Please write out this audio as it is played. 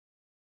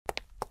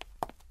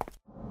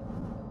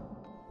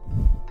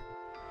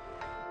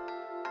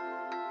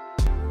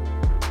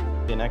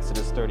in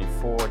Exodus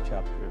 34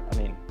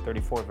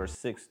 verse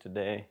 6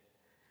 today.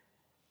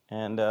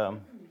 And as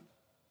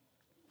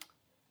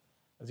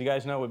you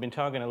guys know, we've been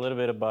talking a little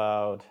bit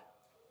about,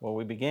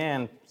 we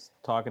began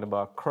talking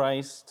about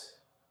Christ,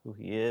 who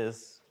he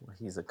is, what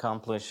he's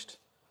accomplished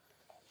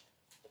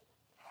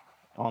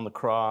on the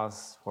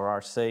cross for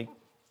our sake,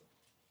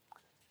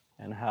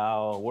 and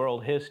how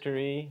world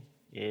history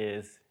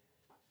is,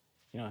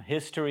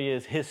 history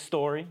is his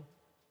story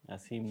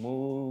as he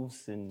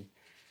moves in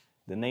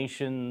the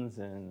nations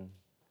and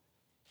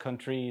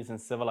countries and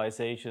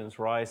civilizations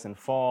rise and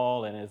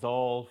fall, and is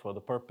all for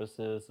the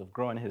purposes of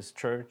growing his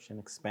church and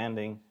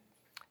expanding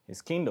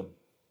his kingdom.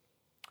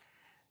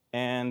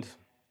 And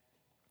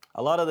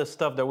a lot of the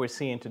stuff that we're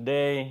seeing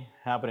today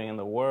happening in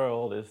the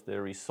world is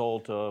the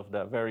result of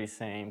that very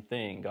same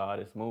thing. God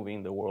is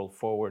moving the world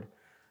forward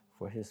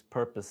for his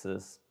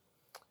purposes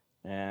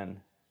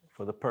and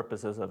for the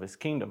purposes of his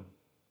kingdom.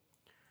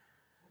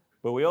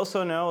 But we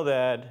also know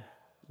that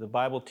the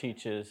Bible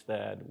teaches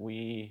that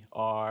we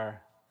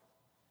are,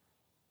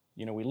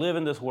 we live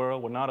in this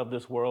world. We're not of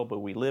this world, but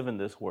we live in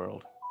this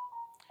world.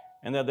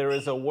 And that there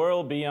is a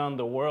world beyond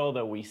the world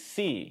that we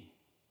see.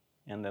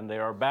 And then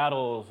there are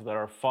battles that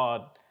are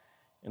fought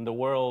in the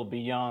world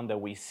beyond that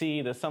we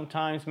see that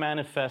sometimes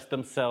manifest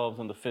themselves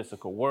in the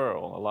physical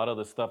world. A lot of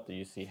the stuff that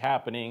you see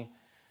happening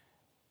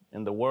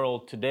in the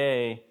world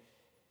today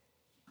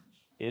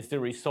is the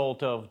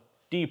result of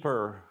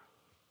deeper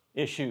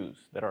issues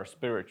that are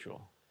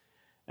spiritual.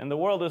 And the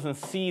world doesn't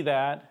see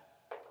that,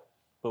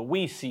 but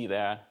we see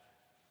that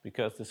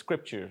because the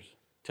scriptures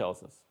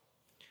tells us.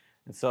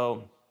 And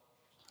so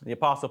the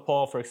Apostle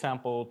Paul, for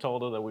example,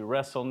 told us that we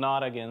wrestle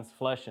not against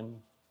flesh and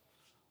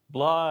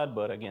blood,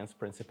 but against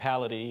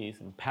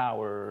principalities and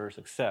powers,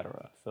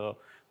 etc. So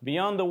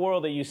beyond the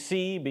world that you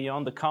see,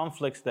 beyond the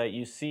conflicts that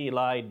you see,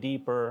 lie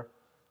deeper,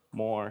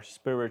 more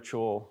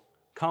spiritual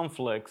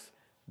conflicts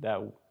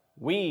that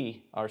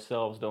we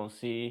ourselves don't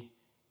see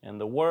and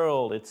the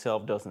world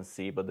itself doesn't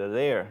see, but they're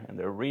there and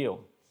they're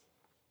real.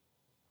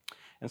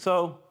 And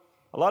so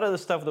a lot of the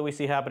stuff that we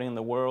see happening in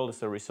the world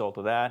is a result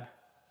of that.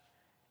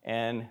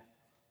 And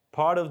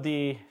part of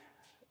the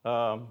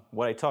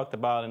what I talked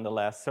about in the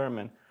last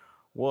sermon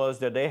was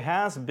that there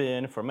has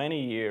been, for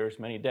many years,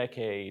 many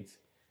decades,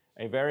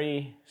 a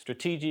very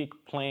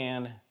strategic,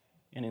 planned,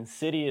 and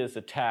insidious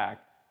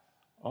attack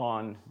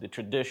on the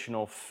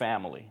traditional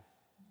family.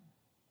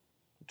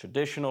 The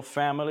traditional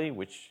family,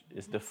 which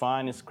is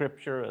defined in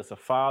Scripture as a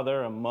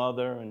father, a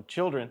mother, and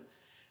children,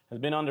 has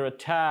been under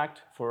attack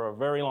for a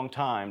very long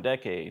time,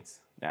 decades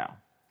now.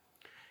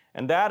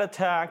 And that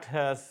attack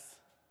has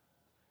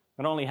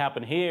not only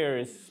happened here,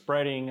 it's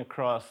spreading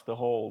across the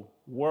whole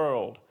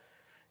world.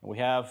 We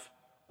have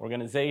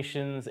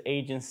organizations,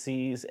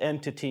 agencies,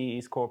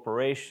 entities,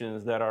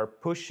 corporations that are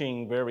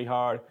pushing very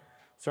hard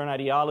certain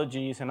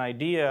ideologies and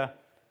ideas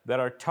that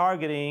are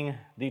targeting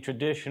the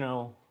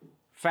traditional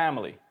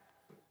family,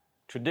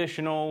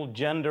 traditional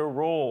gender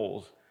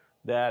roles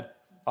that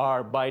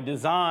are by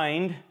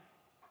design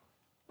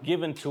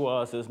given to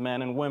us as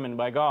men and women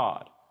by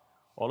God.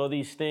 All of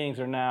these things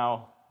are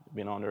now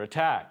being under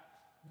attack,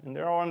 and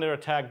they're all under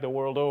attack the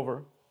world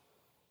over.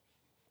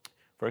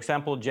 For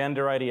example,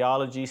 gender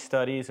ideology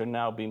studies are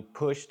now being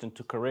pushed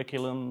into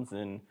curriculums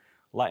in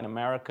Latin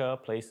America,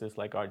 places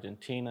like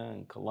Argentina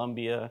and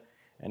Colombia,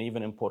 and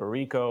even in Puerto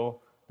Rico.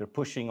 They're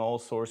pushing all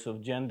sorts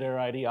of gender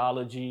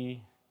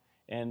ideology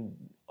and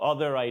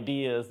other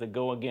ideas that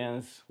go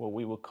against what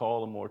we would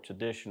call a more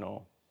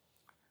traditional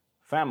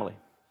family.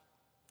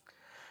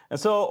 And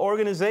so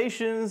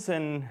organizations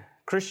and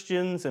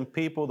Christians and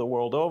people the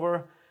world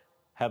over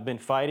have been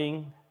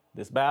fighting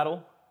this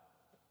battle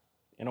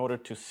in order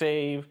to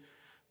save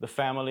the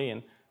family,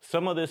 and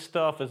some of this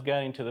stuff is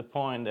getting to the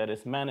point that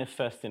it's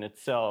manifesting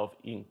itself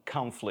in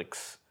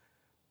conflicts,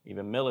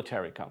 even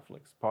military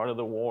conflicts. Part of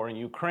the war in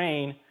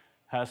Ukraine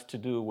has to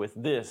do with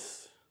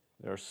this.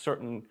 There are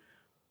certain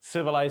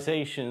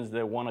civilizations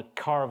that want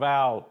to carve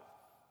out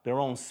their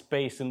own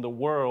space in the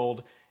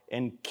world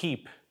and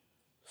keep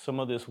some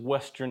of this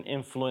Western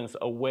influence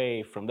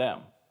away from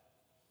them.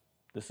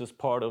 This is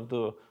part of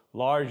the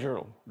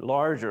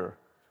larger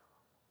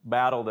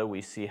battle that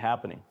we see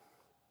happening.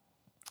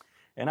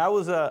 And I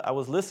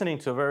was listening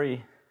to a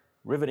very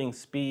riveting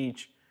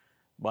speech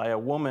by a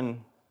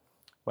woman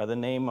by the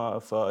name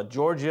of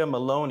Giorgia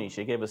Meloni.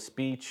 She gave a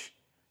speech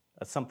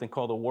at something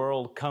called the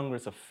World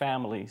Congress of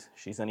Families.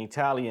 She's an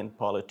Italian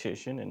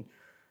politician, and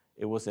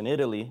it was in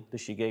Italy that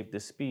she gave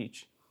this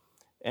speech.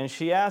 And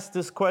she asked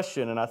this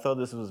question, and I thought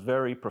this was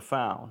very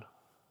profound.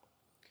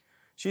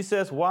 She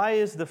says, why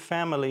is the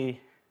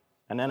family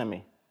an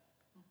enemy?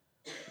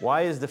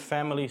 Why is the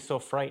family so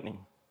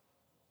frightening?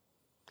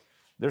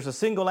 There's a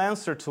single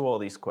answer to all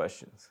these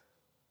questions.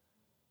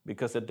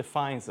 Because it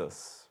defines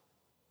us.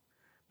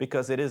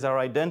 Because it is our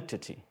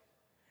identity.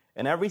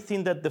 And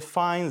everything that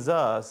defines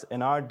us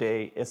in our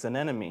day is an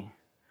enemy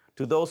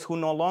to those who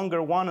no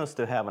longer want us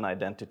to have an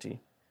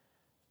identity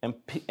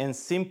and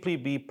simply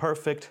be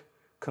perfect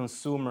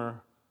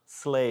consumer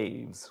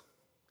slaves.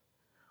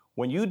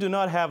 When you do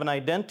not have an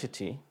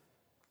identity,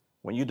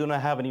 when you do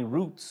not have any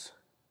roots,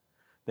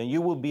 then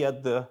you will be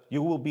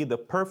the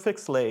perfect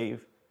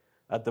slave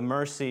at the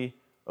mercy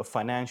of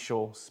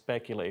financial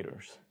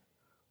speculators,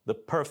 the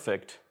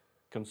perfect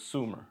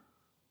consumer.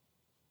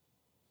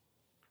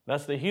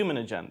 That's the human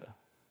agenda.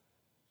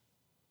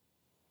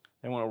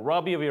 They want to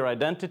rob you of your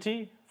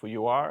identity, for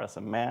you are as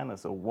a man,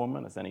 as a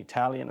woman, as an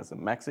Italian, as a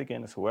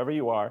Mexican, as whoever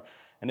you are,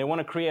 and they want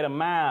to create a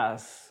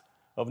mass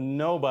of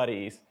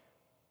nobodies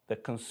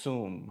that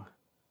consume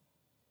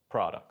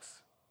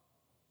products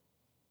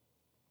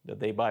that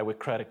they buy with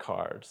credit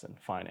cards and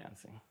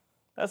financing.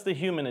 That's the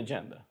human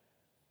agenda.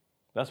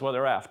 That's what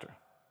they're after.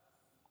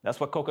 That's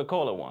what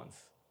Coca-Cola wants,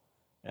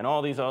 and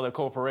all these other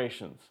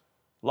corporations,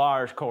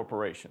 large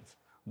corporations,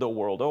 the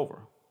world over.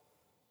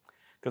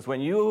 Because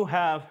when you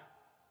have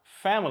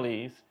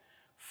families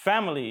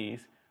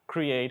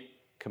create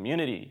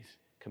communities.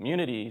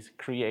 Communities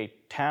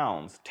create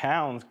towns.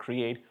 Towns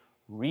create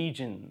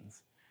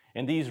regions.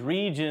 And these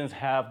regions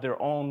have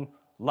their own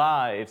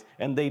lives,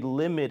 and they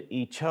limit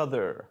each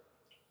other.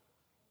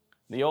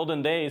 In the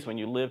olden days, when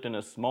you lived in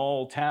a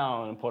small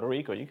town in Puerto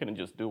Rico, you couldn't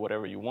just do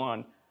whatever you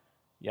want.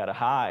 You had to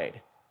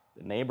hide.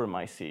 The neighbor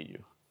might see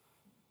you.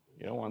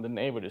 You don't want the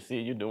neighbor to see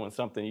you doing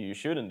something you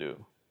shouldn't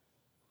do.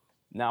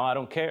 Now I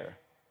don't care.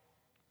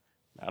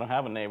 I don't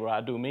have a neighbor. I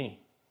do me.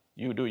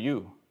 You do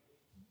you.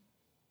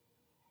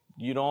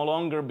 You no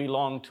longer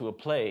belong to a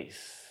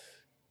place.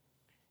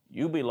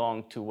 You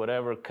belong to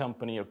whatever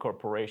company or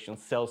corporation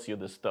sells you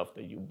the stuff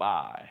that you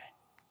buy.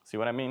 See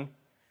what I mean?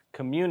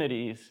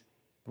 Communities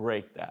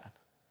break that.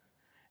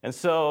 And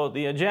so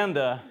the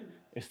agenda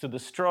is to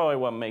destroy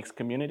what makes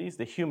communities,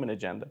 the human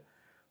agenda,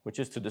 which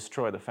is to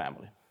destroy the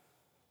family.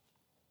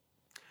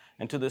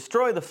 And to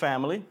destroy the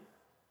family,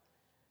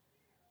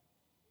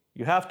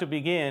 you have to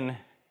begin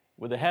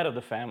with the head of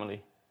the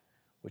family,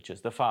 which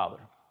is the father.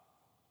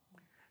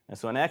 And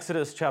so in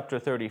Exodus chapter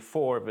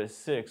 34, verse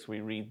 6, we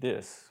read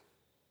this.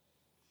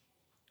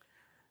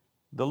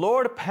 The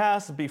Lord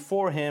passed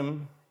before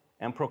him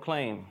and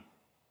proclaimed,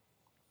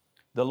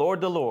 the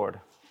Lord,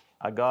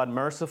 a God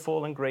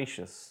merciful and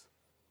gracious,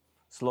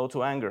 slow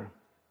to anger,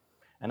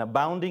 and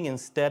abounding in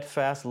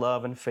steadfast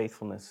love and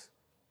faithfulness,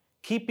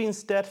 keeping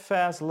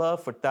steadfast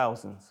love for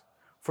thousands,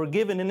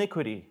 forgiving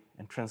iniquity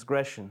and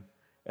transgression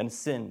and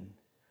sin,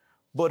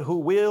 but who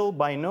will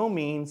by no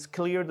means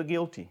clear the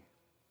guilty,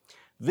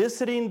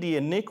 visiting the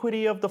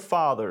iniquity of the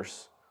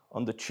fathers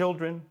on the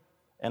children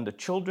and the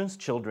children's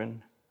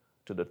children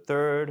to the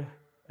third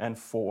and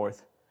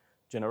fourth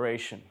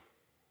generation.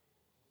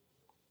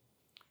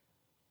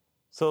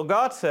 So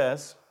God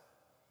says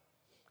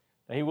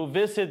that he will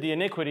visit the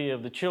iniquity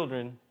of the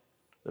children,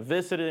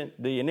 visit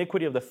the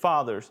iniquity of the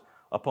fathers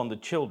upon the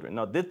children.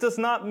 Now, this does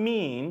not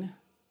mean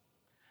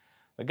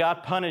that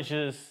God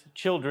punishes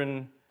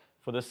children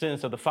for the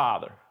sins of the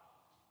father.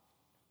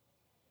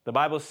 The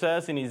Bible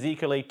says in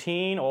Ezekiel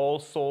 18, all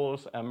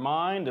souls are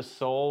mine, the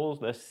souls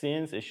that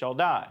sins, it shall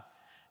die.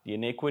 The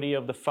iniquity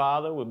of the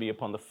father will be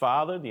upon the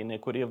father, the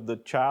iniquity of the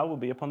child will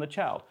be upon the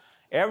child.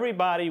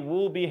 Everybody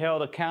will be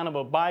held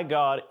accountable by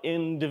God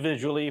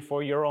individually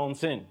for your own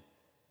sin.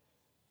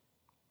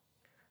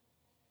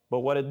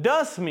 But what it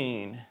does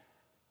mean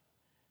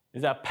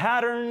is that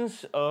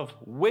patterns of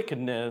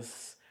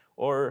wickedness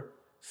or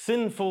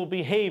sinful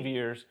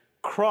behaviors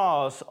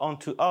cross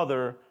onto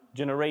other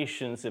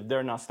generations if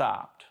they're not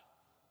stopped.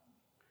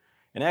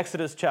 In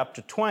Exodus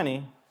chapter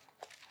 20,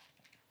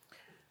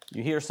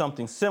 you hear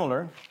something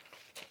similar.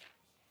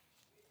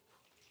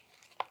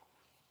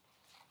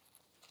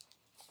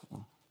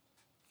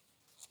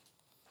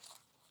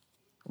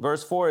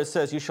 Verse 4, it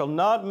says, you shall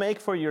not make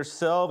for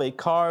yourself a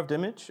carved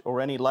image or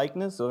any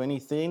likeness of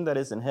anything that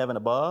is in heaven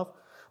above,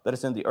 that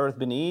is in the earth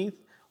beneath,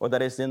 or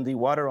that is in the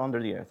water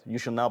under the earth. You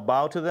shall not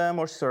bow to them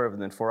or serve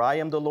them, for I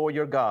am the Lord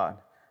your God.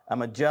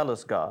 I'm a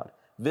jealous God,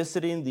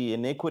 visiting the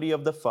iniquity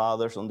of the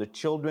fathers on the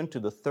children to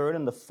the third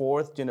and the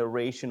fourth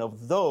generation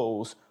of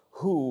those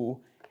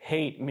who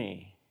hate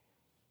me.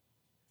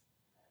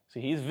 See,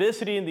 he's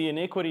visiting the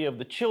iniquity of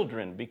the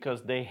children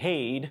because they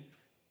hate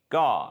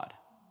God.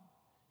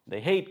 They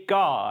hate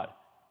God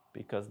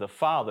because the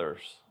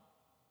fathers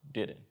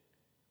didn't.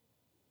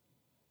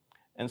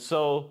 And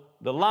so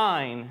the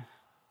line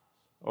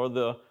or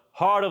the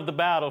heart of the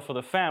battle for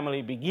the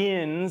family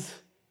begins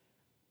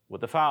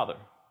with the father,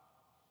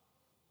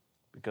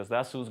 because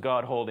that's who's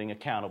God holding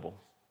accountable,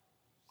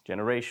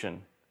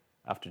 generation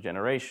after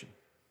generation.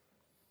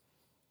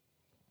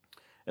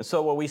 And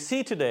so what we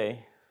see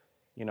today,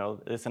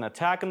 is an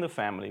attack on the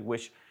family,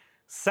 which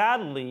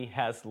sadly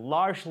has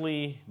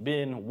largely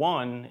been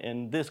won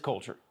in this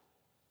culture.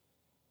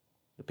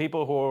 The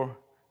people who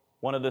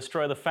want to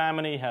destroy the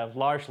family have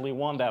largely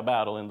won that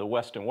battle in the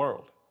Western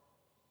world.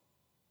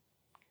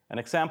 An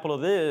example of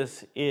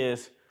this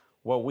is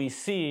what we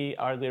see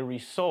are the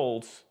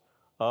results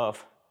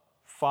of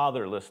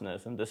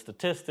fatherlessness, and the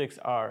statistics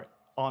are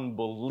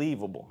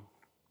unbelievable.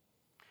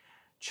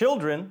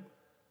 Children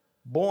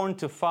born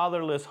to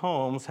fatherless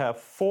homes have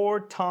 4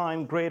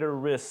 times greater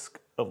risk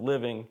of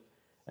living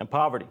in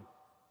poverty.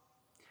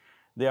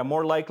 They are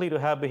more likely to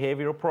have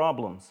behavioral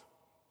problems.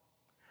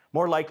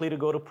 more likely to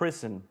go to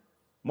prison,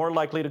 more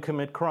likely to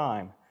commit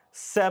crime,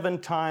 7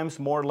 times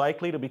more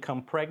likely to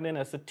become pregnant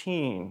as a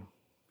teen,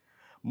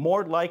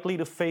 more likely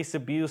to face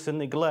abuse and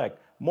neglect,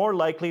 more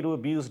likely to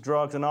abuse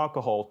drugs and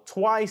alcohol,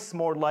 twice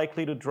more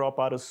likely to drop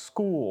out of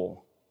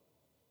school.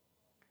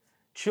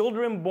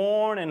 Children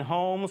born in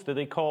homes that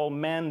they call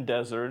man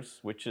deserts,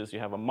 which is you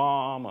have a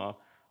mom,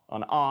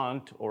 an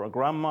aunt, or a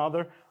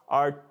grandmother,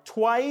 are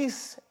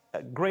twice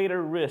at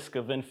greater risk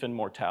of infant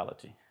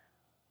mortality.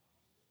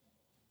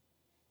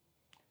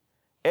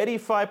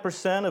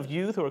 85% of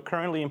youth who are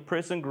currently in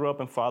prison grew up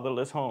in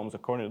fatherless homes,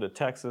 according to the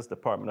Texas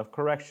Department of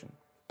Correction.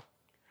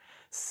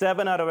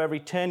 7 out of every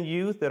 10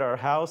 youth that are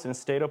housed in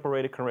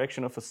state-operated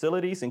correctional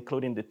facilities,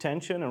 including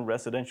detention and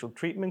residential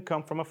treatment,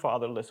 come from a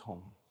fatherless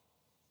home.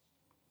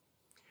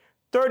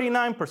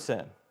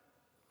 39%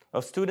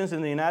 of students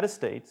in the United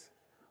States,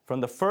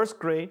 from the first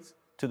grade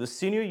to the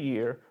senior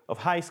year of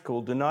high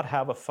school, do not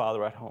have a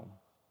father at home.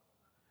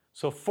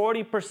 So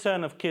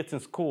 40% of kids in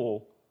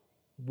school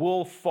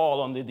will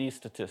fall under these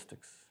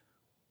statistics.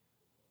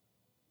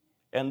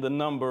 And the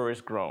number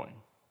is growing.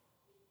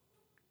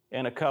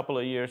 In a couple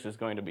of years, it's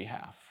going to be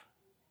half.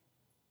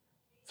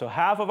 So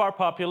half of our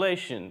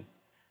population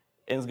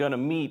is going to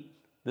meet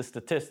the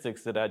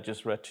statistics that I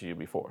just read to you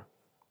before.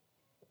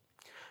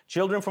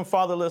 Children from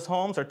fatherless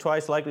homes are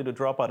twice likely to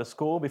drop out of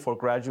school before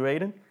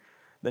graduating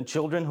than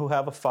children who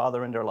have a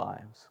father in their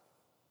lives.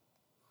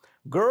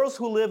 Girls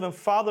who live in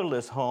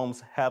fatherless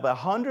homes have a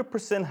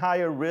 100%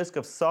 higher risk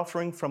of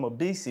suffering from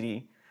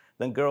obesity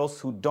than girls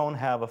who don't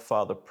have a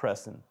father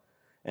present.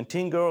 And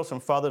teen girls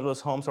from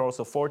fatherless homes are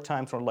also 4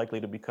 times more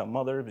likely to become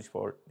mothers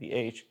before the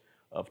age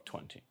of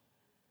 20.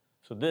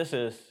 So this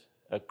is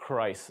a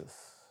crisis.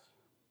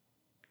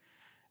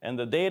 And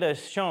the data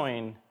is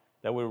showing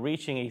that we're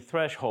reaching a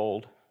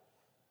threshold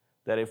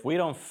that if we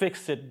don't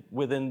fix it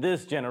within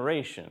this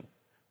generation,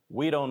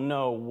 we don't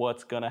know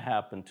what's going to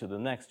happen to the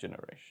next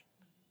generation.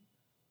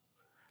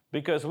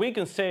 Because we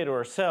can say to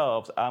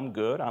ourselves, I'm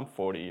good, I'm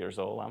 40 years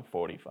old, I'm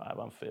 45,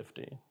 I'm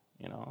 50,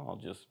 I'll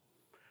just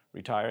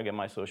retire, get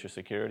my Social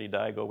Security,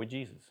 die, go with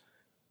Jesus.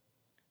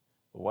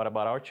 But what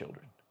about our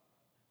children?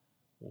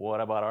 What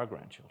about our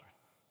grandchildren?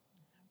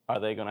 Are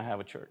they going to have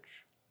a church?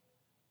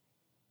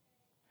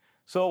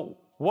 So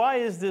why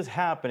is this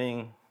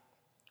happening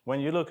when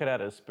you look at it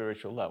at a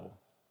spiritual level?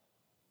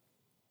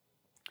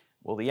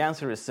 Well, the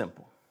answer is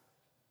simple.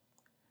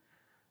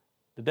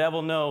 The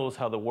devil knows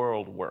how the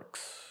world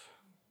works.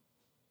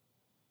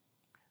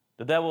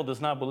 The devil does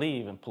not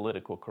believe in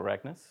political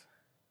correctness.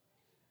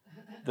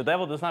 The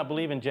devil does not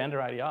believe in gender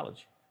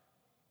ideology.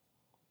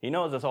 He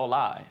knows it's all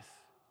lies.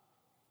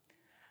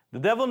 The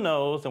devil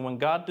knows that when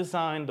God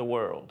designed the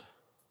world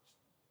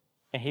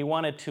and he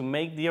wanted to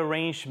make the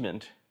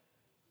arrangement,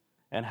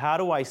 and how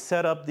do I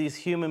set up these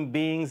human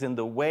beings in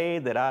the way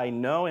that I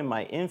know in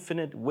my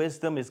infinite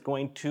wisdom is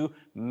going to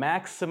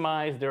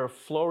maximize their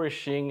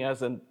flourishing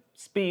as a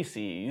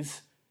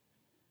species,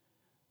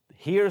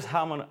 here's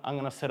how I'm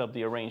going to set up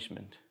the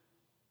arrangement.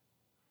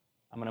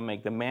 I'm going to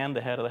make the man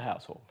the head of the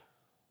household.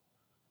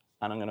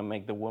 And I'm going to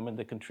make the woman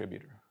the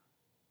contributor.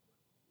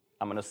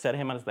 I'm going to set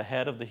him as the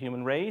head of the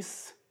human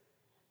race,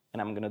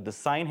 and I'm going to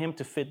design him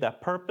to fit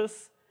that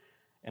purpose,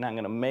 and I'm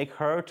going to make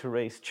her to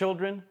raise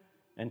children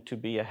and to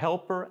be a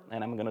helper,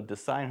 and I'm going to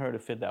design her to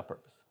fit that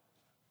purpose.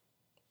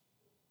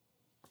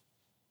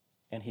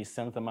 And he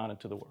sends them out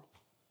into the world.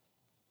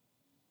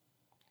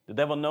 The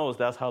devil knows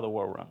that's how the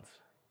world runs.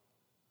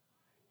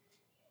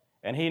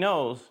 And he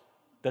knows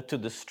that to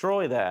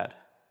destroy that,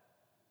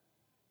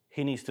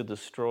 he needs to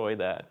destroy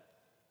that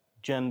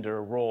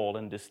gender role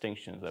and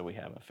distinctions that we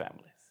have in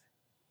families.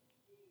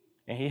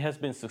 And he has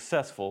been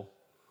successful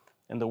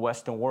in the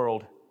Western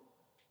world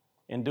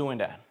in doing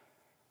that.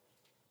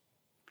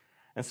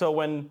 And so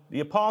when the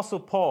Apostle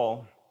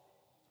Paul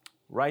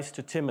writes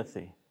to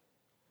Timothy,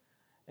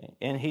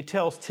 and he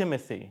tells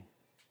Timothy,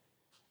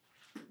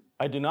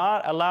 I do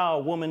not allow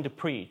a woman to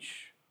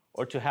preach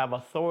or to have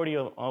authority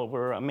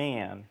over a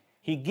man,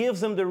 he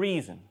gives him the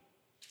reason.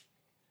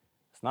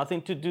 It's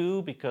nothing to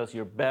do because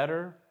you're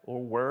better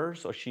or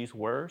worse or she's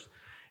worse.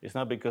 It's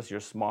not because you're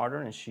smarter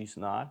and she's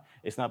not.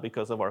 It's not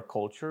because of our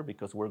culture,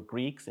 because we're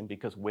Greeks and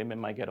because women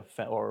might get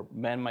offended or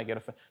men might get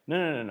offended.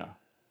 No.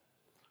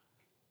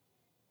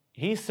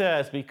 He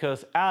says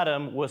because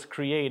Adam was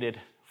created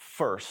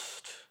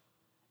first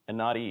and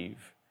not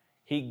Eve.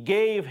 He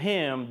gave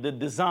him the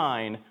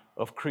design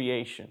of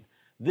creation.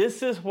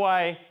 This is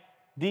why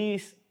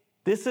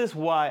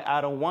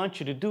I don't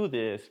want you to do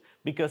this,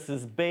 because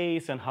it's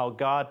based on how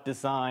God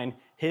designed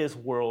his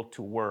world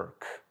to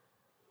work.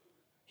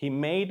 He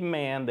made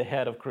man the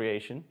head of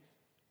creation.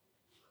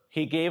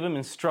 He gave him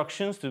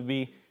instructions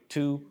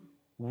to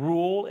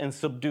rule and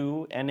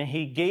subdue, and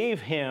he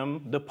gave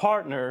him the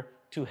partner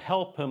to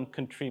help him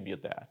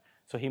contribute that.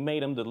 So he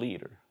made him the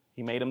leader.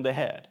 He made him the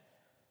head.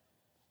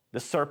 The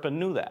serpent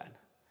knew that.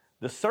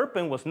 The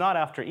serpent was not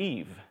after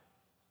Eve.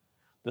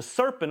 The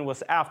serpent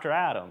was after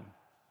Adam.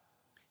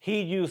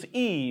 He used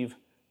Eve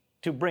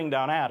to bring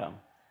down Adam.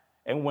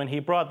 And when he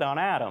brought down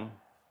Adam,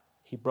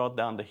 he brought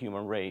down the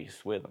human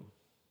race with him.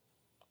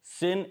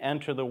 Sin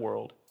entered the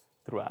world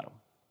through Adam.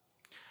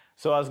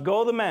 So as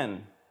go the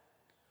men,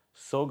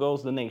 so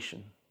goes the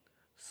nation,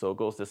 so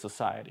goes the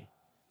society,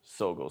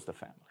 so goes the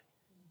family.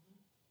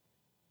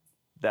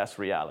 That's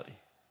reality.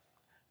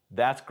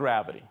 That's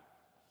gravity.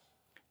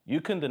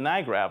 You can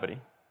deny gravity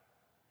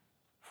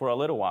for a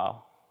little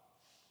while.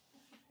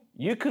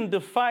 You can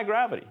defy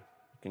gravity.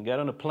 You can get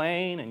on a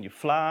plane and you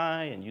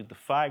fly and you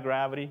defy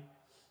gravity.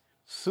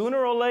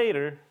 Sooner or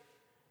later,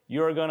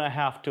 you're going to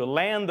have to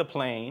land the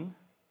plane,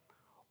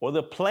 or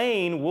the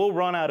plane will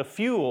run out of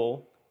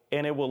fuel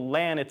and it will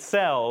land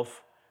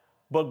itself,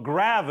 but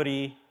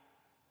gravity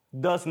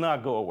does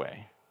not go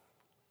away.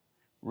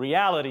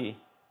 Reality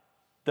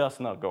does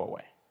not go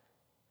away.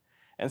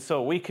 And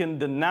so we can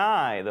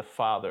deny the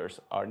fathers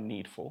are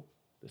needful,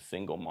 the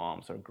single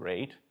moms are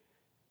great,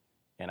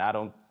 and I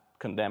don't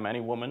condemn any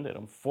woman in an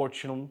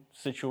unfortunate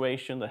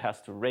situation that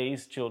has to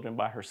raise children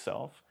by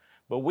herself,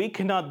 but we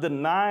cannot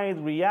deny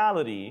the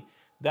reality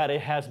that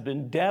it has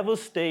been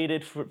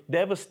devastating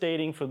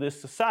for this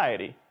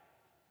society,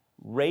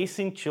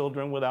 raising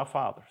children without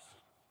fathers.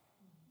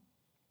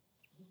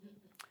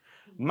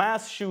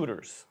 Mass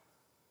shooters.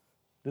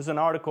 This is an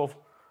article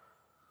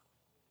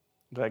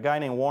by a guy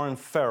named Warren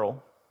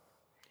Farrell.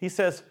 He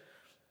says,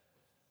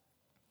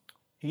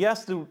 he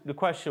asked the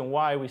question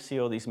why we see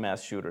all these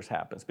mass shooters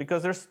happen.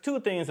 Because there's two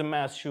things that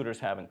mass shooters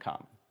have in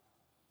common.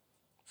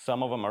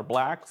 Some of them are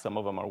black, some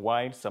of them are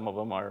white, some of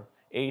them are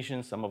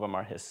Asian, some of them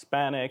are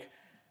Hispanic.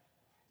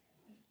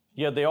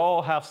 Yet they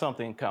all have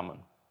something in common.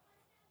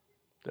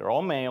 They're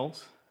all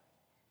males,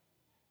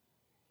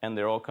 and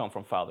they all come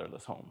from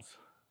fatherless homes.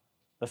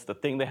 That's the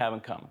thing they have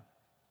in common.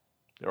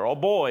 They're all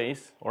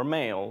boys or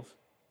males,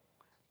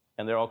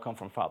 and they all come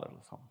from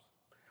fatherless homes.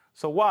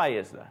 So why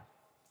is that?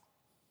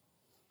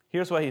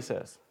 Here's what he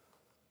says.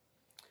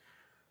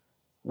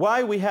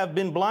 Why we have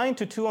been blind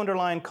to two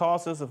underlying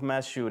causes of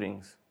mass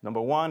shootings.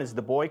 Number one is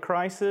the boy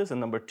crisis, and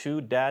number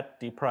two, dad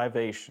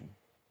deprivation.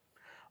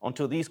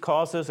 Until these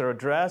causes are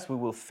addressed, we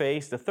will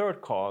face the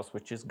third cause,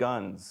 which is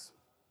guns.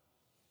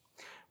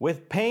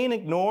 With pain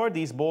ignored,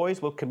 these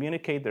boys will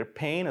communicate their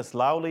pain as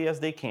loudly as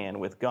they can,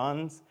 with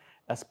guns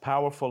as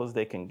powerful as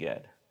they can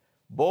get.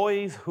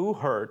 Boys who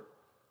hurt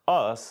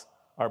us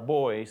are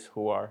boys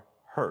who are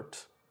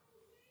hurt.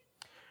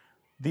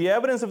 The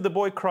evidence of the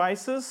boy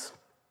crisis: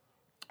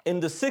 in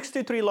the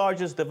 63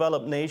 largest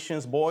developed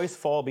nations, boys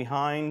fall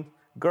behind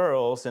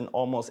girls in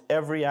almost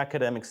every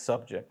academic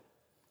subject.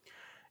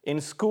 In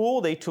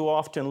school, they too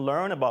often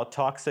learn about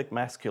toxic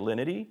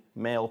masculinity,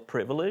 male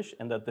privilege,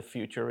 and that the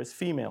future is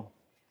female.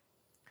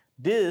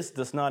 This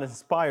does not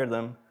inspire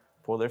them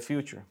for their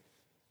future.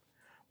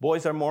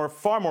 Boys are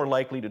far more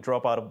likely to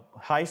drop out of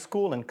high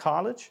school and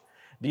college.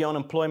 The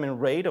unemployment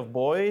rate of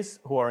boys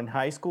who are in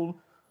high school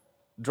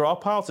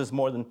dropouts is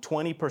more than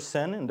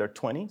 20% in their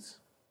 20s.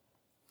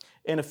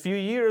 In a few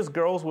years,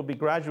 girls will be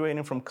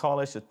graduating from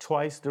college at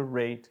twice the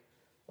rate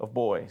of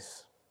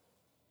boys.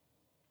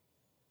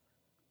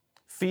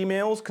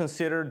 Females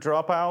consider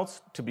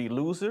dropouts to be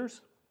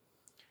losers.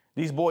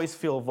 These boys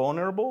feel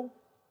vulnerable.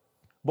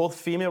 Both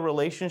female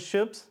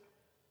relationships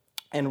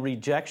and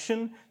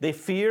rejection. They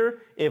fear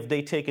if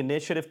they take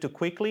initiative too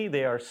quickly,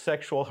 they are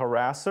sexual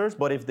harassers,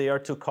 but if they are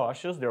too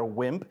cautious, they're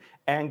wimp.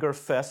 Anger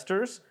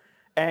festers.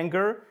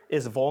 Anger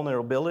is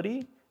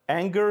vulnerability.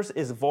 Anger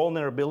is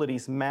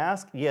vulnerability's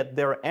mask, yet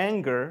their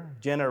anger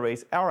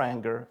generates our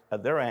anger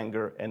at their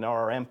anger and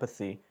our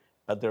empathy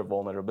at their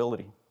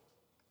vulnerability.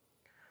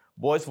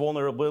 Boys'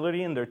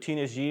 vulnerability in their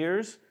teenage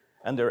years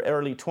and their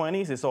early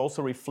 20s is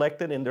also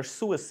reflected in their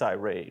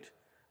suicide rate.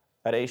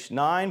 At age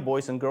 9,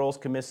 boys and girls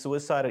commit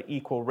suicide at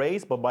equal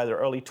rates, but by their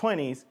early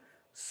 20s,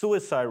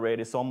 suicide rate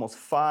is almost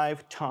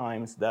 5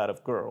 times that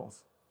of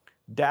girls.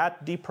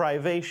 That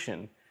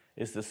deprivation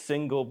is the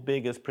single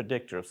biggest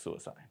predictor of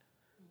suicide.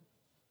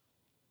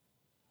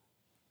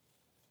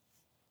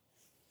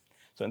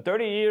 So in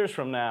 30 years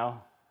from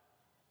now,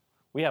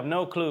 we have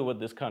no clue what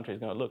this country is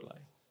going to look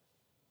like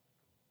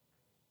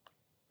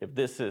if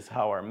this is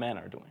how our men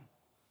are doing.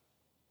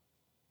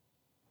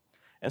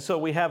 And so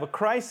we have a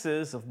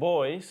crisis of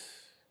boys,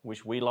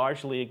 which we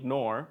largely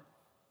ignore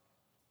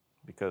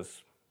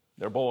because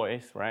they're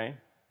boys, right?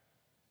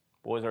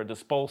 Boys are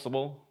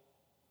disposable,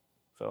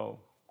 so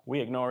we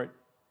ignore it.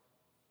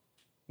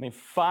 I mean,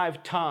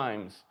 5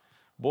 times.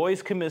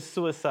 Boys commit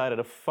suicide at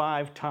a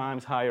 5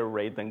 times higher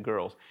rate than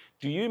girls.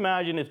 Do you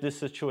imagine if this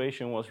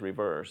situation was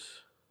reversed?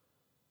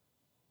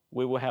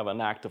 We would have an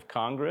act of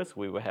Congress.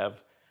 We would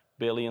have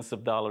billions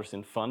of dollars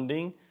in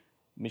funding.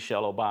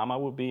 Michelle Obama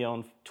would be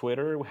on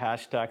Twitter,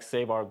 hashtag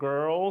Save Our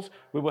Girls.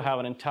 We would have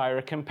an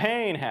entire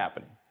campaign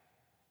happening.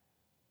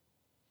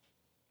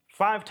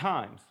 5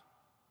 times.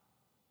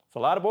 It's a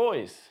lot of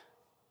boys.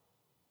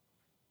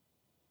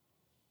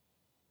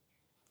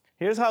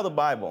 Here's how the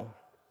Bible,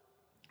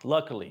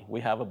 luckily we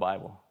have a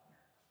Bible.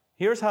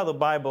 Here's how the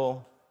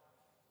Bible,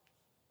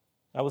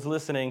 I was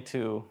listening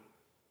to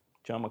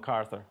John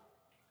MacArthur.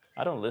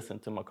 I don't listen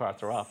to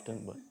MacArthur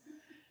often, but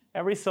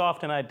every so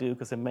often I do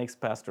because it makes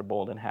Pastor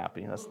Bolden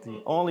happy. That's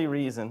the only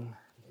reason.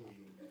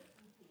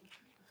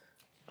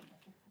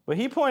 But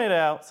he pointed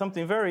out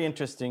something very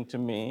interesting to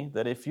me,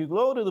 that if you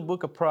go to the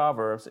book of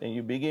Proverbs and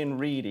you begin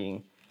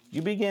reading,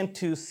 you begin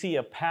to see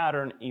a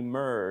pattern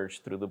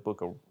emerge through the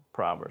book of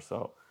Proverbs.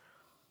 So,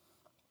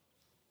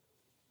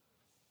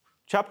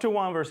 chapter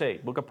 1, verse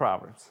 8, book of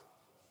Proverbs.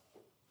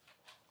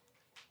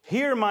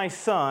 Hear, my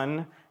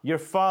son, your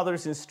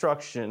father's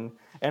instruction,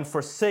 and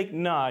forsake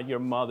not your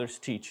mother's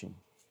teaching.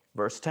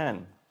 Verse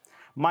 10.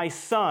 My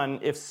son,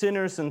 if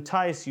sinners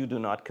entice you, do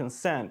not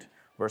consent.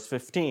 Verse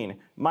 15.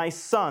 My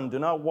son, do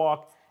not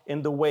walk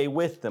in the way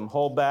with them.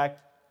 Hold back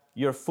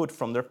your foot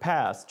from their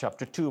paths.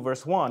 Chapter 2,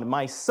 verse 1.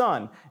 My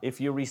son,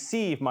 if you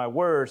receive my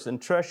words and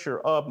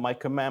treasure up my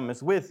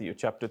commandments with you.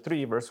 Chapter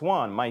 3, verse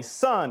 1. My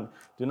son,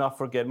 do not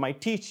forget my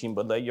teaching,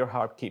 but let your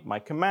heart keep my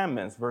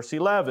commandments. Verse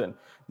 11.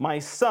 My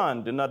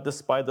son, do not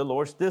despise the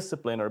Lord's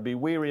discipline or be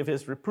weary of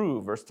his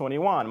reproof. Verse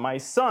 21. My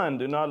son,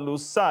 do not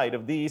lose sight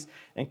of these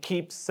and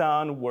keep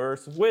sound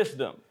words of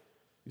wisdom.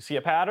 You see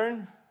a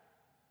pattern?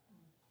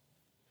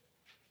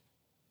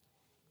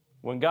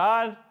 When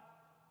God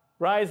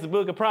writes the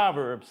book of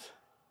Proverbs,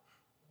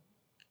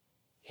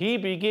 he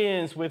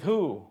begins with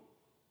who?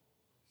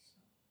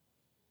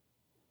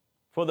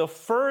 For the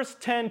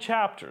first 10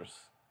 chapters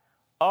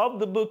of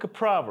the book of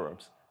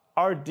Proverbs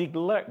are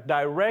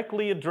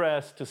directly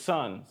addressed to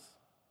sons,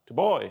 to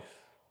boys.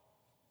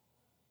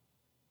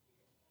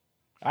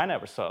 I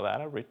never saw that.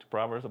 I read the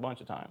Proverbs a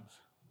bunch of times.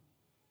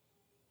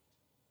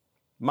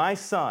 My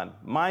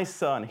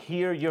son,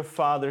 hear your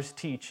father's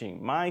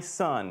teaching. My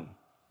son.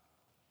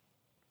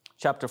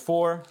 Chapter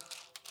 4,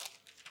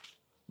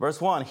 verse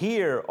 1.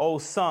 Hear, O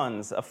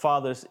sons, a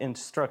father's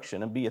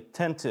instruction, and be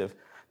attentive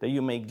that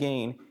you may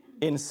gain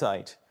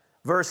insight.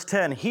 Verse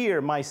 10.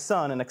 Hear, my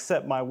son, and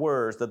accept my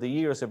words, that the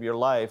years of your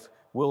life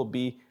will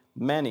be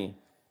many.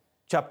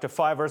 Chapter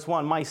 5, verse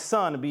 1. My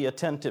son, be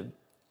attentive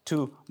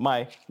to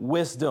my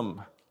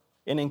wisdom,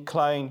 and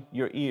incline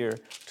your ear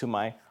to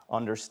my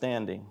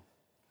understanding.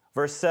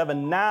 Verse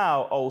 7,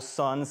 now, O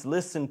sons,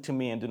 listen to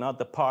me and do not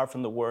depart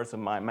from the words of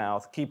my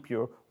mouth. Keep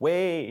your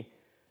way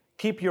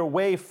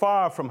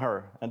far from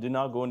her and do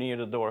not go near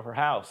the door of her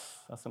house.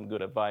 That's some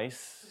good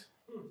advice.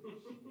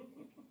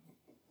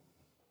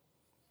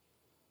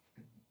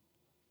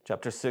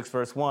 Chapter 6,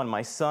 verse 1,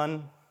 my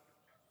son,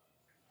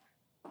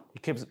 he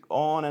keeps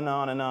on and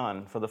on and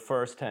on for the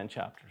first 10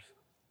 chapters.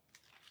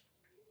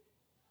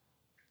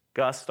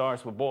 God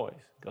starts with boys.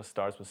 God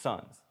starts with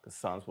sons, because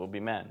sons will be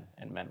men,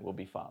 and men will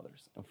be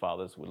fathers, and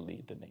fathers will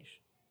lead the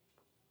nation.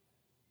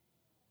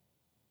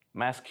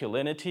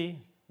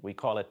 Masculinity, we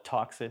call it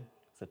toxic.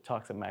 It's a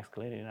toxic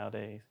masculinity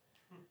nowadays.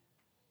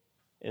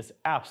 Is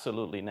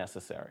absolutely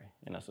necessary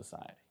in a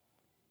society.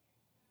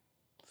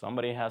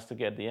 Somebody has to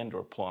get the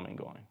indoor plumbing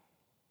going,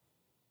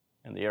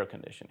 and the air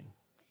conditioning,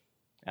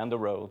 and the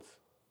roads.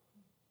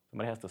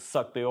 Somebody has to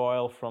suck the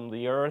oil from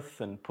the earth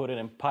and put it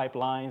in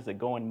pipelines that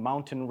go in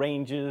mountain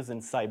ranges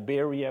in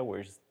Siberia where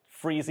it's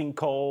freezing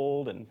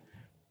cold, and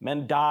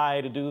men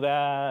die to do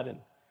that, and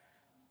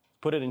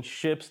put it in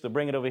ships to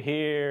bring it over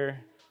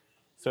here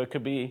so it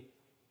could be,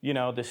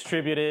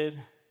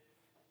 distributed.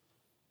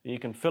 You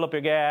can fill up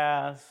your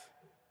gas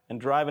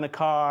and drive in a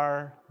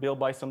car built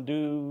by some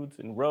dudes,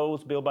 and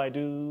roads built by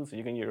dudes.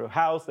 You can get your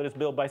house that is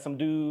built by some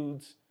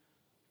dudes.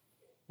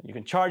 You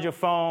can charge your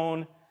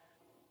phone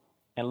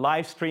and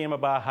live stream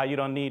about how you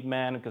don't need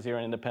men because you're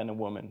an independent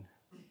woman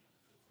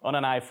on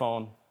an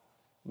iPhone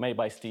made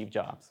by Steve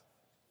Jobs.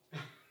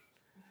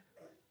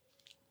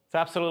 It's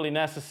absolutely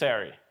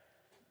necessary.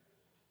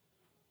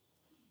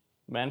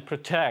 Men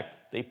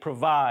protect, they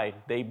provide,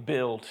 they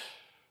build.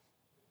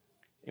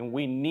 And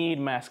we need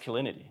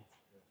masculinity.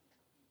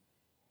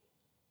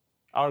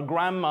 Our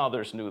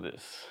grandmothers knew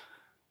this.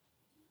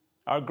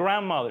 Our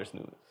grandmothers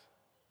knew this.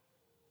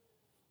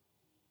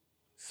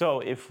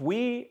 So if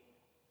we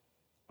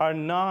are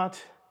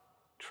not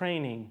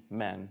training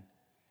men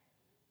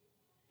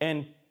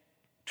and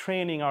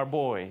training our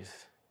boys,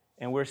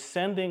 and we're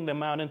sending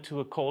them out into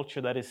a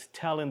culture that is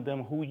telling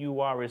them who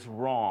you are is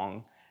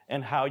wrong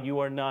and how you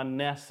are not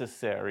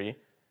necessary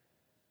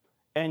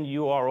and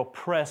you are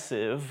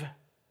oppressive,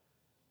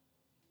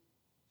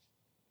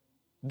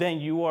 then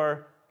you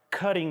are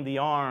cutting the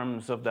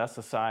arms of that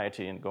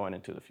society and going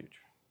into the future.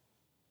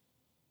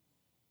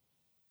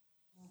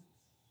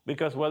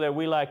 Because whether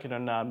we like it or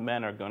not,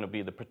 men are going to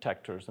be the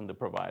protectors and the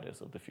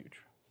providers of the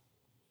future.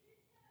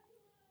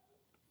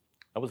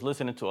 I was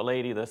listening to a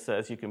lady that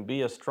says you can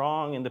be a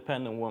strong,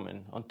 independent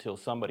woman until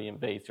somebody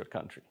invades your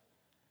country.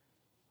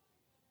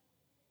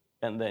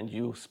 And then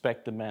you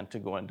expect the men to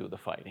go and do the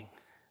fighting.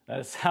 That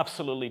is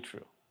absolutely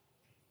true.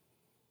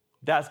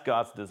 That's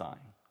God's design.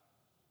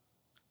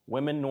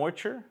 Women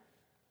nurture,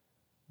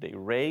 they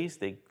raise,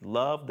 they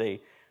love, they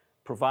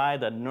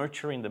provide that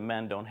nurturing the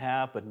men don't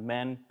have, but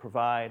men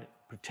provide,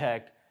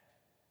 protect,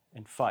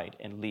 and fight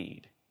and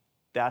lead.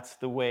 That's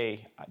the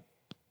way,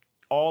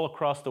 all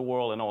across the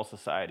world in all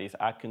societies.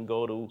 I can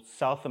go to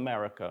South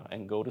America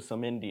and go to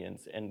some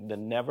Indians and they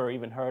never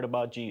even heard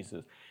about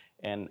Jesus,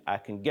 and I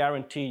can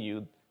guarantee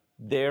you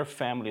their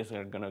families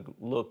are going to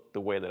look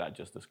the way that I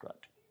just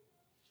described.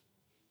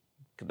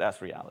 Because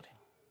that's reality.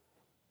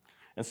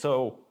 And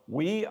so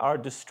we are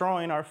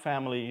destroying our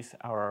families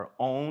at our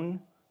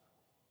own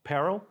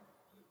peril.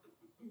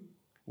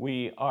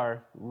 We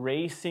are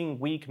raising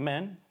weak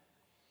men.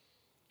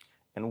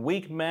 And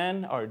weak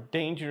men are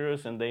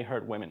dangerous and they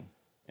hurt women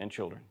and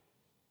children.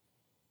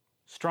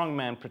 Strong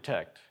men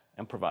protect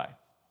and provide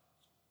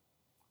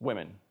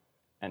women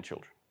and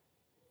children.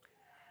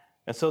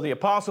 And so the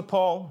Apostle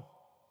Paul,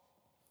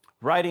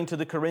 writing to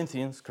the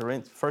Corinthians,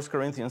 1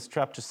 Corinthians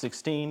chapter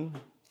 16,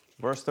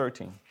 verse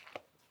 13.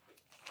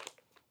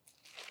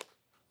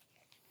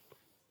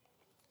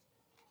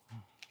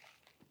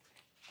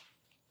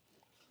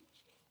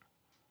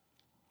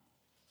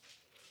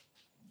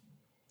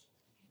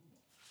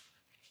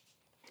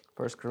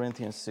 First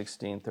Corinthians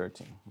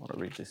 16:13. I want to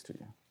read this to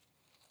you.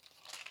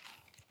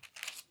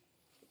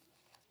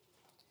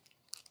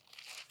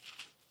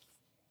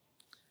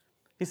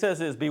 He says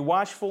this, be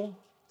watchful,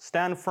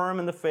 stand firm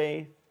in the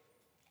faith,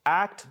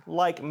 act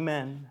like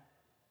men,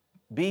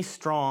 be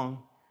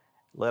strong,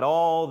 let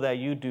all that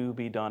you do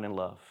be done in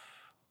love.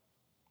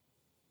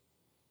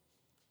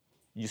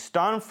 You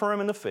stand firm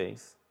in the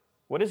faith.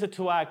 What is it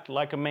to act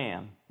like a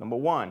man? Number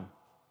one,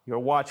 you're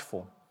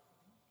watchful.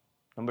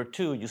 Number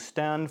two, you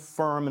stand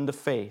firm in the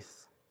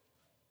faith.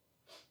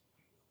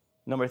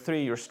 Number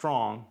three, you're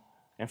strong.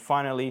 And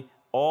finally,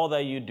 all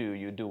that you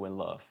do in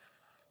love.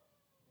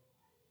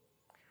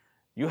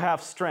 You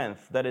have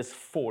strength that is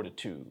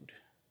fortitude,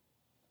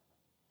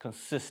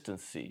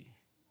 consistency.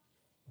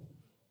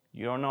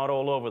 You're not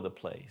all over the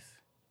place.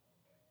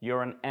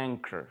 You're an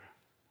anchor.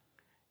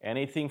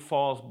 Anything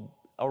falls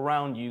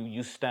around you,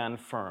 you stand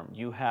firm.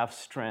 You have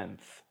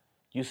strength.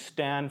 You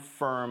stand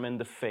firm in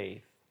the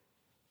faith.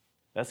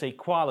 That's a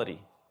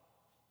quality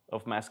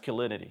of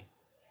masculinity,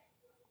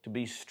 to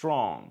be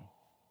strong.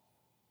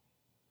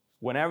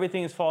 When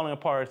everything is falling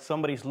apart,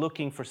 somebody's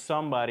looking for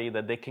somebody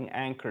that they can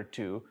anchor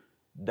to.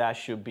 That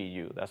should be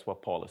you. That's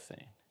what Paul is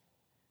saying.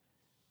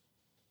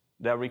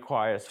 That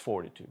requires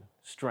fortitude,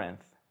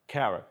 strength,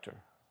 character,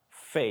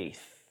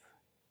 faith.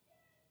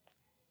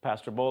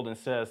 Pastor Bolden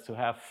says to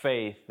have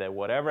faith that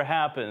whatever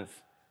happens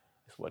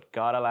is what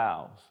God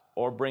allows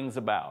or brings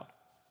about.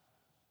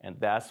 And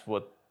that's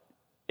what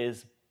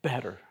is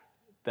better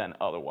than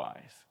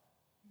otherwise.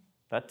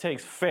 That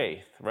takes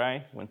faith,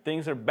 right? When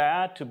things are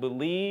bad, to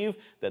believe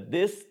that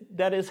this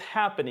that is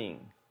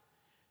happening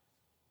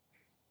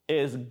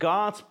is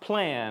God's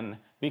plan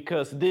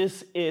because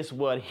this is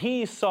what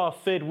He saw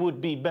fit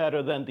would be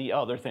better than the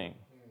other thing.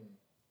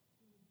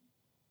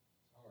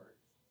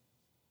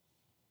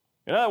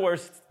 In other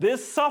words,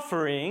 this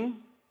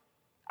suffering,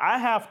 I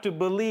have to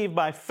believe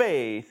by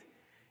faith,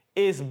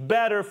 is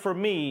better for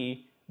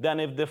me than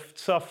if the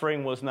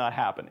suffering was not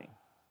happening.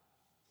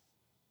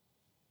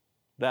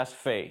 That's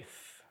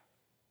faith.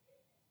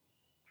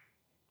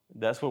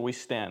 That's what we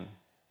stand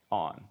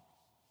on.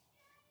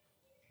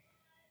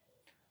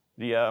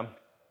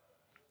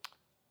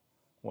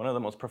 One of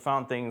the most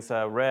profound things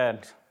I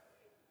read,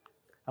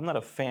 I'm not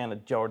a fan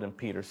of Jordan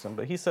Peterson,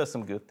 but he says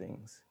some good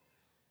things.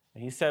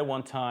 He said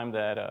one time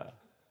that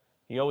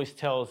he always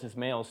tells his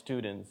male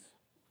students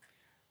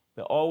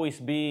to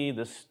always be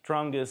the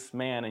strongest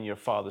man in your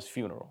father's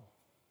funeral.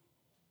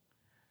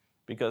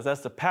 Because that's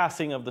the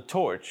passing of the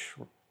torch.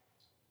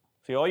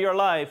 See, all your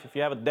life, if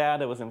you have a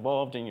dad that was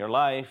involved in your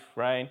life,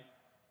 right,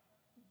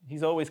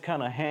 he's always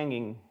kind of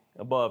hanging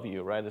above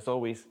you, right? There's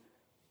always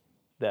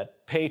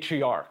that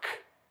patriarch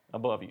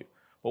above you.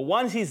 But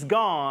once he's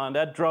gone,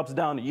 that drops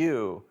down to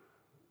you.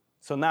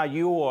 So now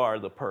you are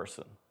the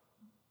person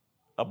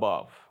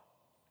above,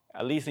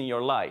 at least in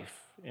your life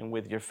and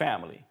with your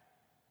family.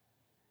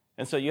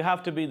 And so you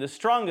have to be the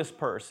strongest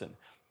person,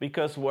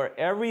 because where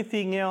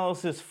everything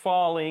else is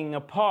falling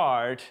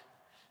apart,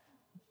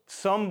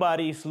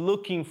 somebody's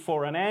looking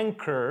for an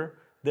anchor,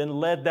 then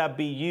let that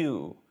be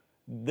you,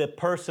 the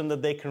person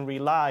that they can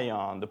rely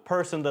on, the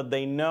person that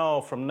they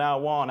know from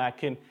now on, I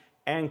can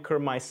anchor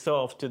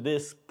myself to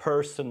this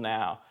person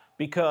now,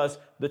 because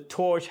the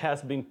torch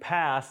has been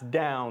passed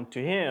down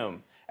to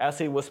him as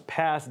it was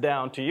passed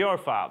down to your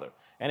father,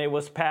 and it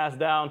was passed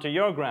down to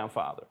your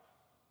grandfather.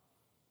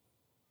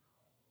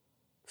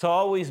 So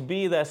always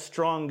be that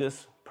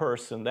strongest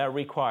person. That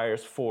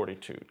requires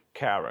fortitude,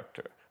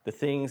 character, the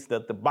things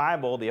that the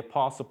Bible, the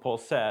Apostle Paul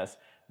says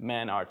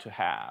men are to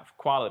have,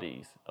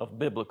 qualities of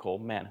biblical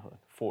manhood,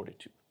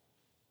 fortitude,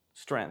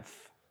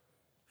 strength,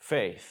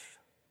 faith.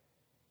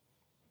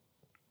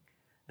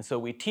 And so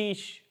we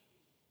teach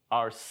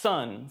our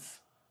sons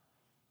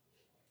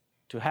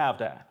to have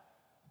that.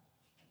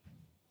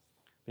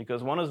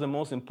 Because one of the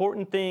most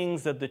important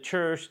things that the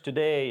church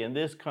today in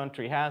this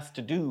country has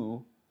to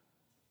do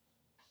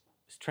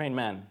is train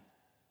men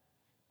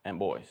and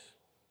boys.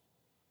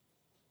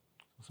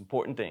 It's an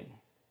important thing,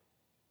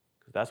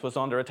 because that's what's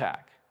under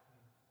attack.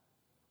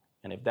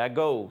 And if that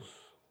goes,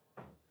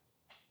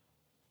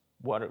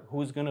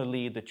 who's going to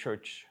lead the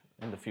church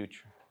in the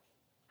future?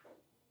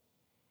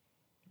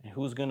 And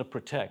who's going to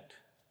protect?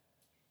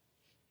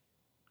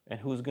 And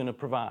who's going to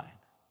provide?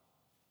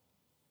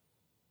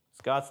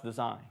 It's God's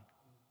design.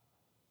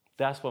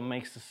 That's what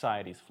makes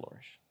societies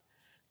flourish.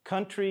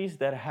 countries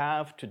that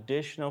have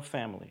traditional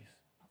families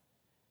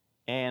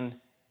and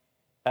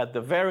at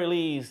the very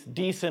least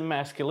decent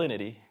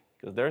masculinity,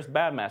 because there's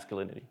bad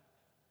masculinity,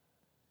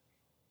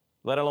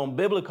 let alone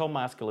biblical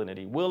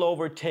masculinity, will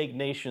overtake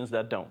nations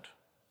that don't.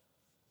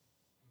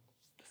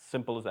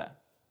 Simple as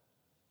that.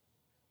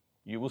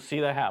 You will see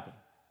that happen.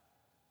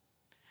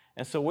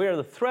 And so we're at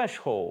the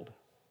threshold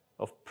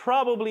of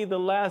probably the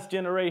last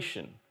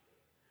generation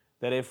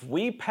that if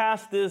we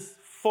pass this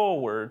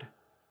forward,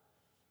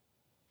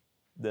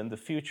 then the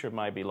future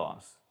might be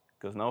lost.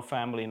 Because no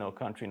family, no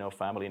country, no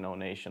family, no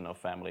nation, no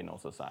family, no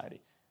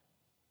society.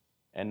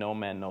 And no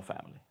man, no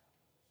family.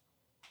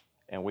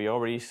 And we're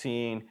already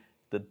seeing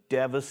the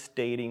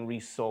devastating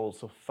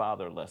results of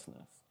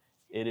fatherlessness.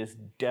 It is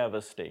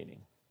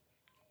devastating.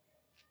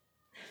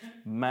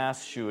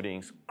 Mass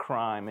shootings,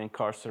 crime,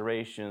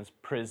 incarcerations,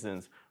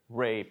 prisons,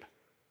 rape,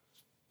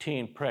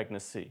 teen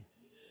pregnancy,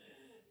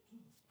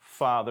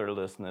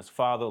 fatherlessness.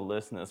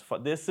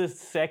 This is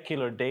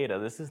secular data.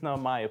 This is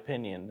not my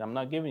opinion. I'm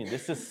not giving you.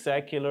 This is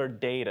secular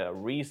data,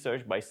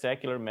 research by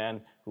secular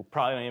men who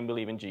probably don't even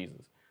believe in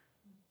Jesus.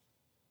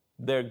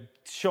 They're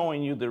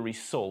showing you the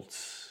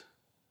results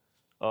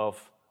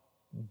of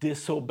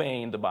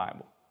disobeying the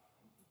Bible.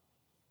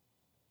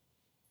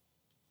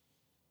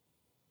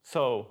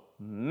 So,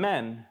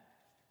 men,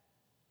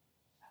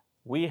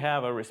 we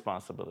have a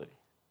responsibility,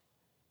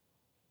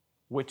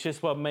 which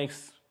is what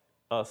makes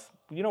us,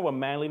 you know what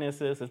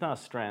manliness is? It's not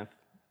strength,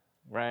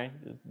 right?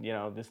 You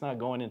know, it's not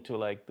going into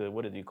like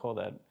what do you call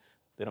that?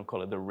 They don't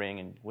call it the ring,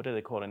 and what do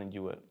they call it in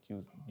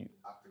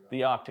octagon.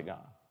 The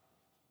octagon,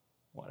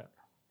 whatever.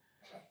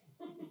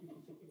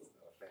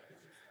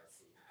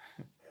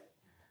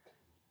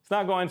 It's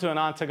not going to an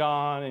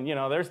octagon, and you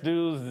know, there's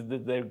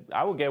dudes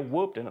I would get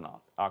whooped in an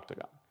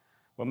octagon.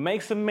 What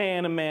makes a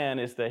man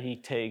is that he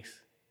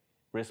takes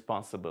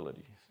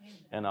responsibilities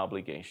and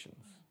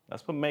obligations.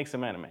 That's what makes a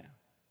man a man.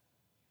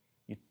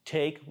 You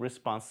take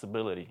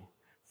responsibility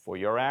for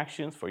your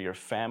actions, for your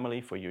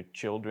family, for your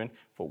children,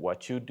 for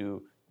what you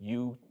do.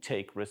 You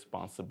take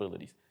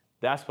responsibilities.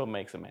 That's what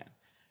makes a man.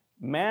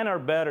 Men are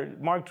better.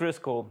 Mark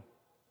Driscoll,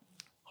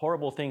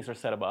 horrible things are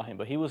said about him,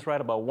 but he was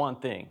right about one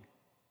thing.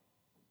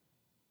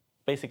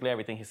 Basically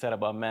everything he said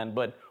about men,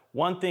 but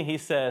one thing he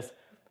says,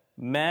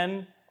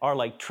 men are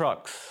like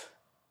trucks.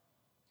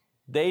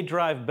 They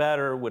drive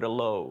better with a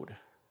load.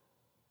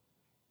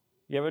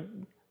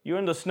 You're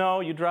in the snow,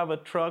 you drive a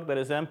truck that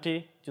is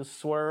empty, just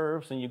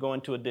swerves, and you go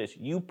into a ditch.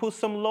 You put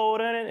some load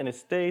in it, and it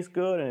stays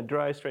good, and it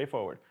drives straight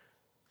forward.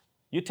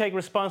 You take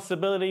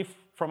responsibility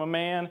from a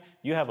man,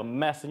 you have a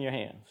mess in your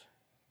hands.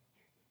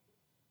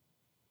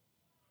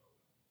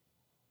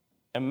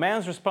 A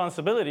man's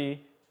responsibility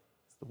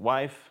is the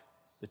wife,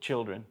 the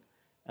children,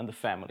 and the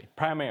family,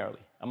 primarily,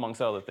 amongst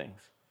other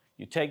things.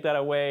 You take that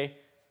away,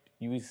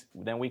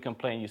 then we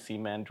complain you see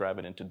men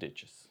driving into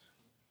ditches.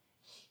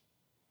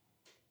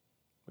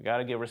 We got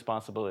to give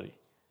responsibility.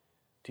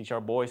 Teach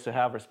our boys to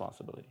have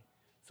responsibility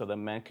so that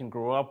men can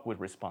grow up with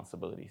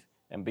responsibilities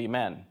and be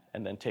men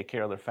and then take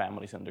care of their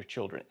families and their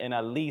children and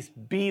at least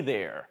be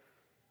there.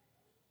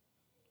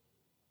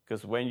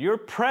 Because when you're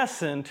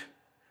present,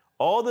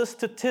 all the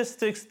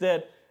statistics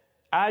that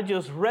I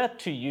just read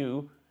to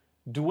you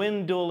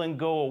dwindle and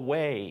go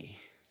away.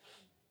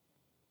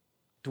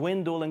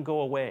 Dwindle and go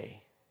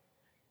away.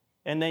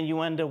 And then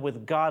you end up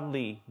with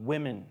godly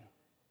women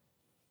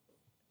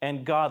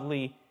and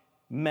godly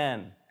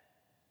men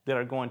that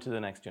are going to the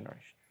next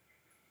generation.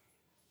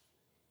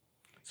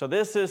 So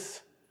this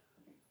is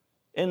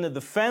in the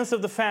defense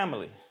of the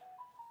family.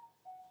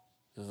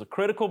 This is a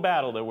critical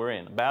battle that we're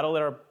in, a battle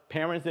that our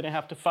parents didn't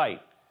have to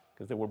fight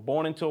because they were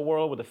born into a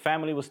world where the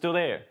family was still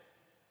there.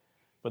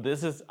 But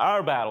this is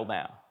our battle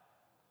now.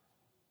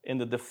 In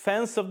the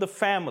defense of the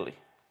family,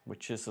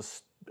 which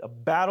is a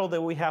battle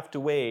that we have to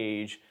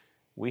wage,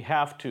 we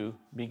have to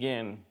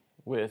begin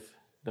with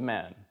the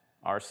men,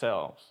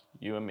 ourselves,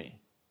 you and me.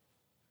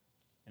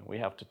 And we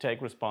have to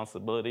take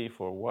responsibility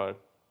for what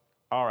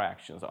our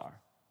actions are.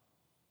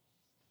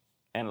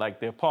 And like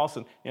the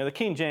apostle, the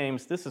King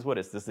James, this is what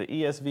it says. The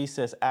ESV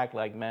says, act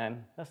like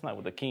men. That's not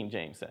what the King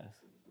James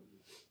says.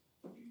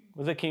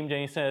 What the King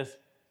James says?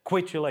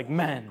 Quit you like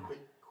men. Quit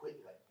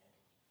like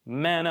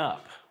men. Man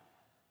up.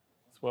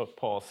 That's what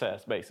Paul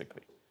says,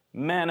 basically.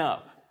 Man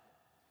up.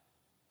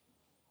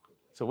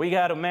 So we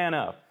got to man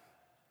up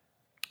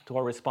to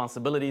our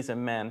responsibilities as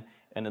men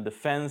and in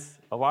defense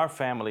of our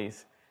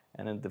families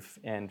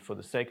and for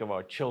the sake of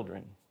our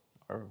children,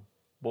 our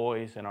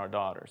boys and our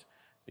daughters,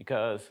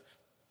 because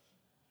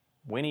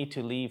we need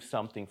to leave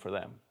something for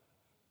them.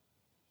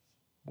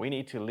 We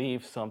need to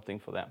leave something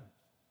for them.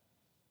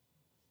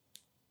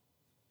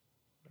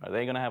 Are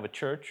they going to have a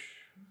church?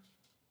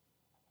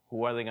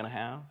 Who are they going to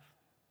have?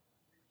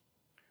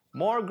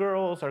 More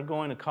girls are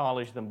going to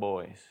college than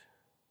boys.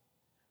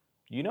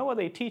 You know what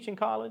they teach in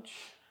college?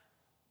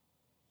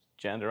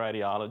 Gender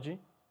ideology,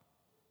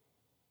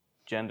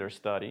 gender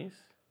studies.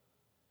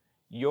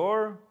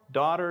 Your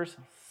daughter's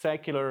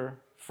secular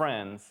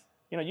friends,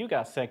 you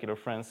got secular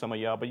friends, some of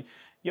y'all, but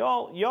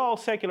y'all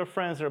secular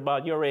friends are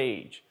about your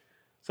age.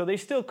 So they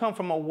still come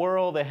from a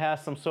world that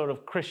has some sort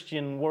of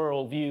Christian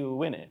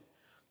worldview in it.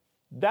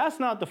 That's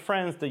not the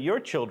friends that your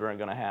children are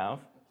going to have.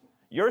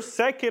 Your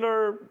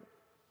secular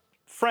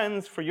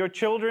friends for your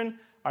children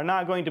are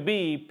not going to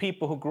be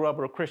people who grew up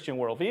with a Christian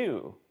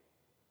worldview.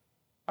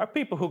 Are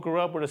people who grew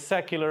up with a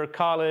secular,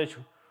 college,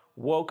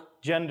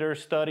 woke, gender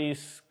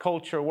studies,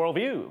 culture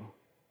worldview.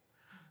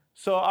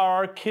 So are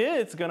our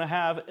kids going to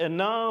have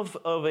enough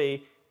of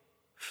a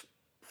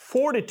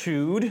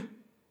fortitude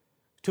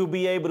to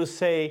be able to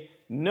say,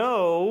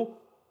 no,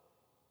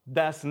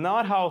 that's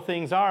not how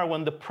things are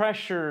when the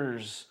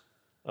pressures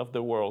of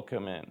the world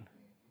come in?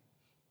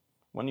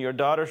 When your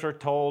daughters are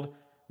told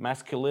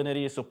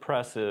masculinity is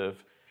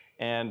oppressive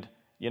and,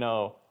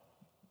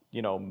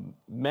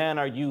 men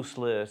are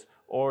useless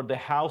or the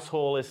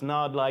household is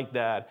not like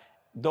that,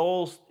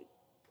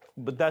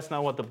 but that's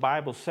not what the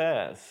Bible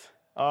says.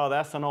 Oh,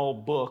 that's an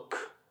old book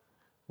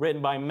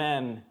written by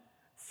men,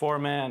 for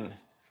men,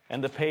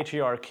 and the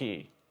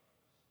patriarchy.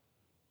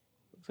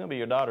 It's going to be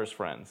your daughter's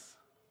friends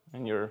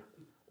and your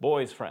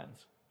boys'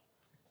 friends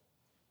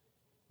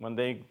when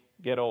they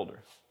get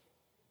older.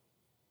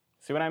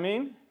 See what I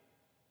mean?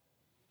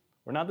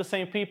 We're not the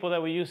same people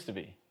that we used to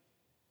be.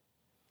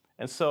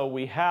 And so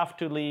we have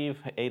to leave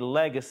a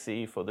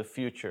legacy for the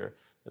future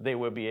that they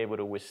will be able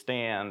to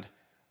withstand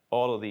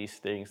all of these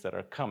things that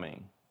are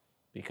coming,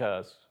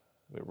 because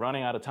we're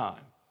running out of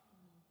time.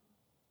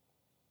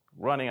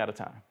 Running out of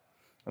time.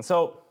 And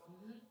so,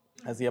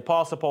 as the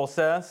Apostle Paul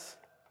says,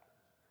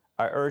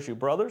 I urge you,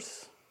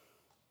 brothers,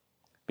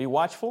 be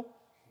watchful,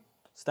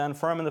 stand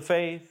firm in the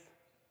faith,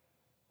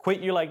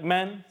 quit you like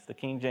men, as the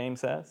King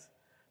James says,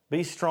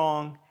 be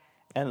strong,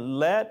 and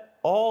let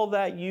all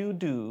that you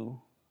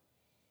do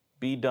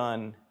be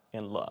done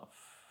in love.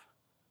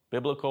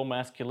 Biblical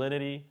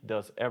masculinity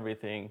does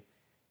everything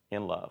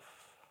in love.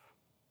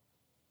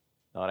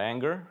 Not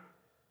anger,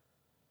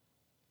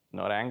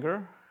 not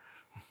anger,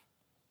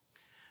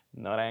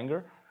 not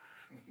anger,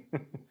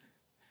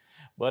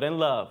 but in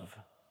love.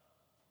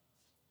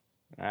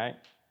 All right?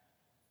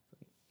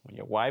 When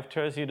your wife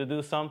tells you to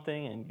do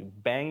something and you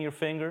bang your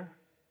finger,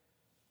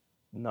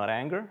 not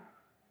anger,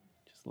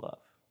 just love.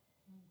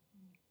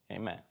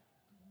 Amen.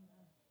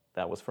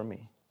 That was for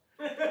me.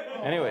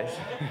 Anyways.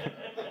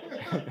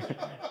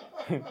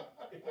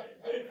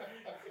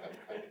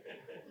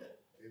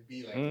 It'd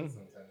be like that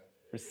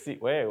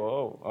sometimes. Wait,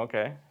 whoa,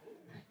 okay.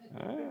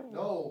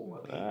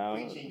 No,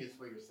 preaching is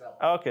for yourself.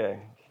 Okay.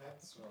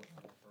 That's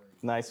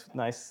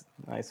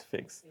Nice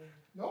fix.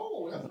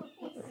 No,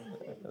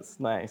 That's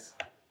nice.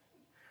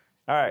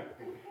 All right.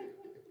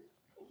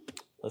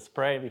 Let's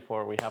pray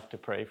before we have to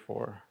pray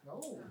for.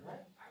 No.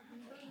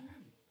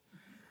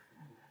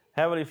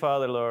 Heavenly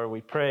Father, Lord,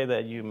 we pray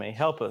that you may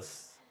help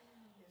us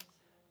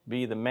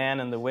be the man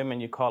and the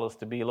women you call us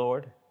to be,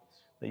 Lord.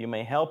 That you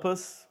may help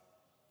us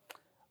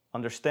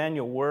understand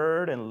your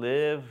word and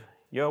live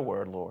your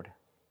word, Lord.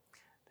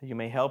 That you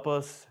may help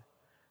us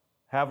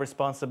have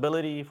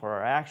responsibility for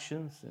our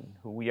actions and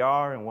who we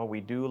are and what we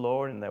do,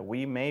 Lord, and that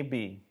we may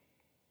be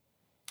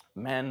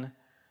men,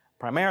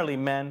 primarily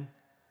men,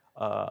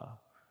 that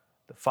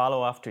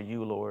follow after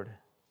you, Lord,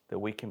 that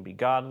we can be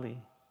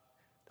godly,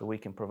 that we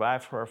can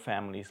provide for our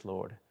families,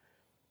 Lord,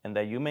 and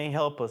that you may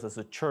help us as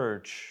a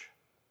church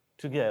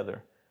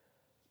together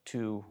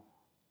to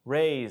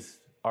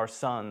raise our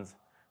sons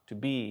to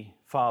be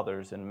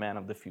fathers and men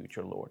of the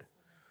future, Lord.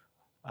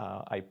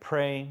 I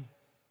pray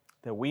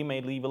that we may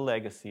leave a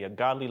legacy, a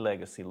godly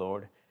legacy,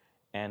 Lord,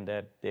 and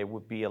that there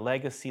would be a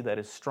legacy that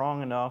is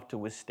strong enough to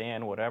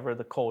withstand whatever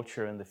the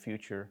culture in the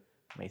future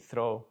may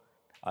throw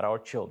at our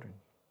children.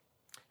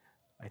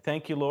 I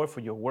thank you, Lord, for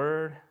your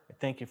word. I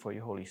thank you for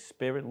your Holy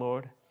Spirit,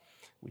 Lord.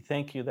 We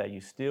thank you that you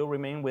still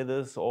remain with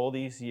us all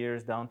these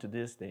years down to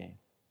this day.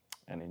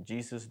 And in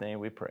Jesus' name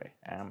we pray.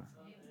 Amen.